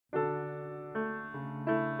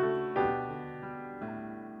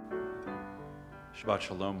Shabbat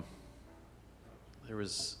Shalom. There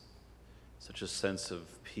is such a sense of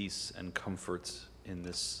peace and comfort in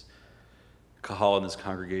this kahal, in this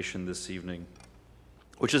congregation this evening,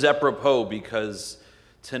 which is apropos because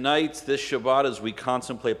tonight, this Shabbat, as we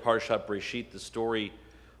contemplate Parshat Breshit, the story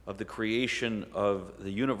of the creation of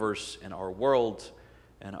the universe and our world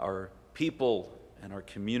and our people and our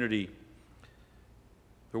community,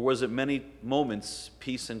 there was at many moments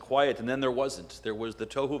peace and quiet, and then there wasn't. There was the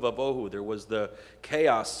tohu vavohu, there was the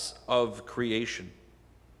chaos of creation.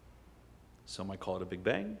 Some might call it a Big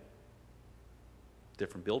Bang.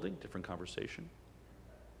 Different building, different conversation.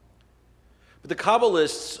 But the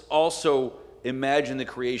Kabbalists also imagine the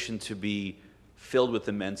creation to be filled with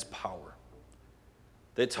immense power.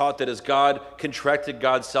 They taught that as God contracted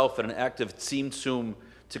God's self in an act of tzimtzum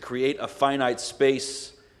to create a finite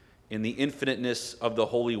space in the infiniteness of the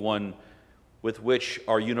Holy One with which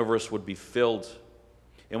our universe would be filled.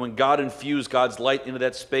 And when God infused God's light into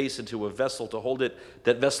that space, into a vessel to hold it,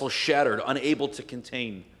 that vessel shattered, unable to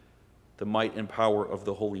contain the might and power of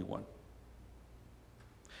the Holy One.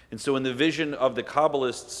 And so in the vision of the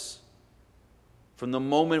Kabbalists, from the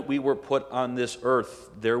moment we were put on this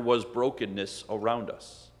earth, there was brokenness around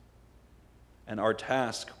us. And our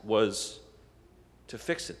task was to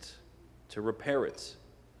fix it, to repair it,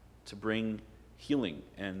 to bring healing,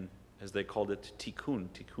 and as they called it, tikkun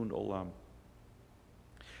olam.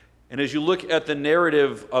 And as you look at the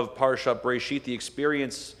narrative of Parshat Breshit, the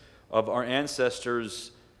experience of our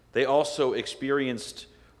ancestors, they also experienced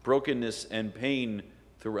brokenness and pain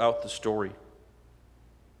throughout the story.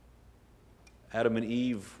 Adam and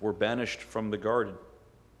Eve were banished from the garden.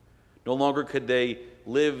 No longer could they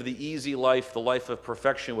live the easy life, the life of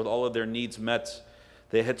perfection with all of their needs met.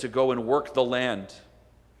 They had to go and work the land.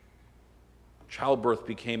 Childbirth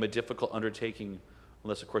became a difficult undertaking,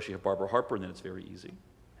 unless, of course, you have Barbara Harper, and then it's very easy.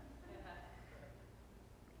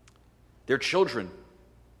 Their children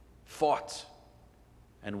fought,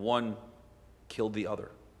 and one killed the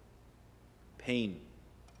other. Pain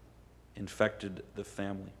infected the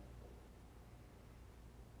family.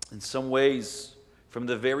 In some ways, from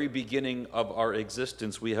the very beginning of our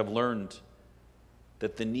existence, we have learned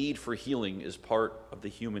that the need for healing is part of the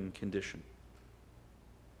human condition.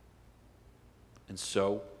 And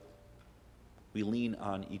so, we lean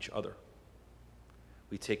on each other.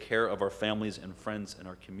 We take care of our families and friends and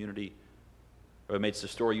our community. Rabbi, it's the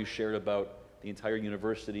story you shared about the entire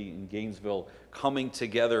university in Gainesville coming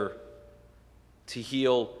together to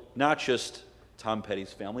heal not just Tom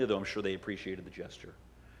Petty's family, though I'm sure they appreciated the gesture,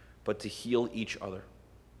 but to heal each other,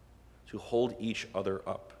 to hold each other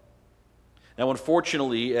up. Now,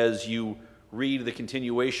 unfortunately, as you read the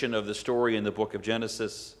continuation of the story in the book of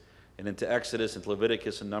Genesis and into Exodus and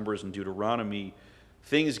Leviticus and Numbers and Deuteronomy,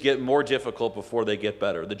 things get more difficult before they get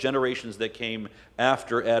better. The generations that came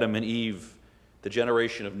after Adam and Eve, the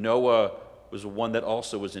generation of Noah was one that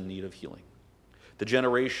also was in need of healing. The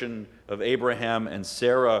generation of Abraham and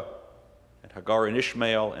Sarah and Hagar and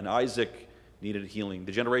Ishmael and Isaac needed healing.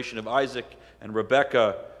 The generation of Isaac and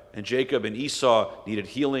Rebekah and Jacob and Esau needed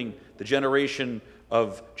healing. The generation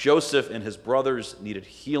of Joseph and his brothers needed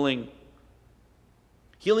healing.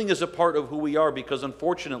 Healing is a part of who we are because,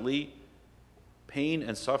 unfortunately, pain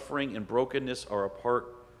and suffering and brokenness are a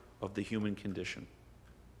part of the human condition.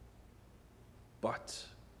 But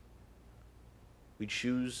we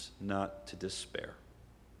choose not to despair.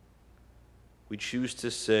 We choose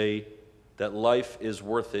to say that life is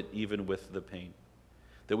worth it even with the pain.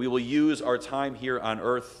 That we will use our time here on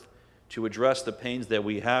earth to address the pains that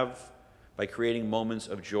we have by creating moments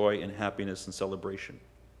of joy and happiness and celebration.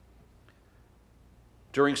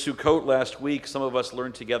 During Sukkot last week, some of us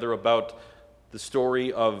learned together about the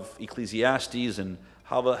story of Ecclesiastes and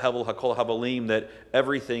Havel Hakol Havalim, that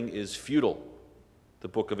everything is futile. The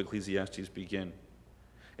book of Ecclesiastes begin.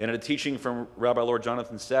 And in a teaching from Rabbi Lord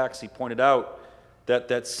Jonathan Sachs, he pointed out that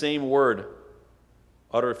that same word,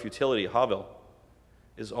 utter futility, Havel,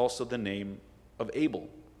 is also the name of Abel,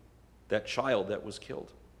 that child that was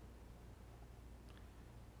killed.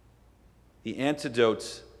 The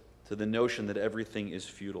antidote to the notion that everything is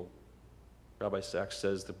futile, Rabbi Sachs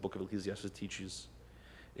says, the book of Ecclesiastes teaches,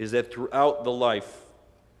 is that throughout the life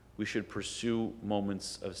we should pursue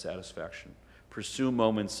moments of satisfaction, pursue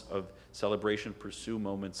moments of celebration, pursue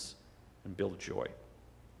moments and build joy.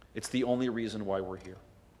 It's the only reason why we're here.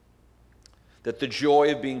 That the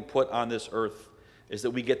joy of being put on this earth is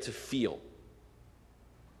that we get to feel.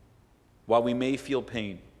 While we may feel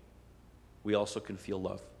pain, we also can feel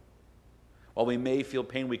love. While we may feel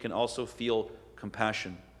pain, we can also feel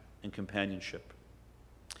compassion and companionship.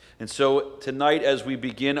 And so tonight, as we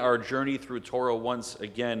begin our journey through Torah once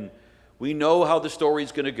again, We know how the story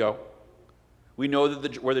is going to go. We know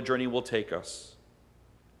where the journey will take us.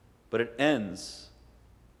 But it ends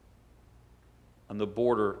on the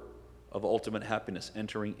border of ultimate happiness,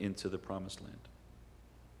 entering into the promised land.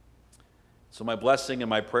 So my blessing and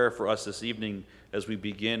my prayer for us this evening as we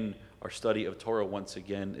begin our study of Torah once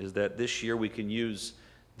again is that this year we can use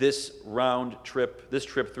this trip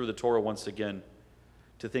through the Torah once again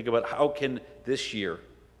to think about how can this year,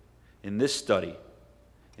 in this study,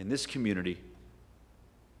 in this community,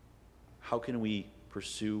 how can we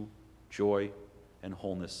pursue joy and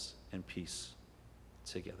wholeness and peace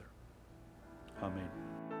together?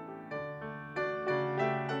 Amen.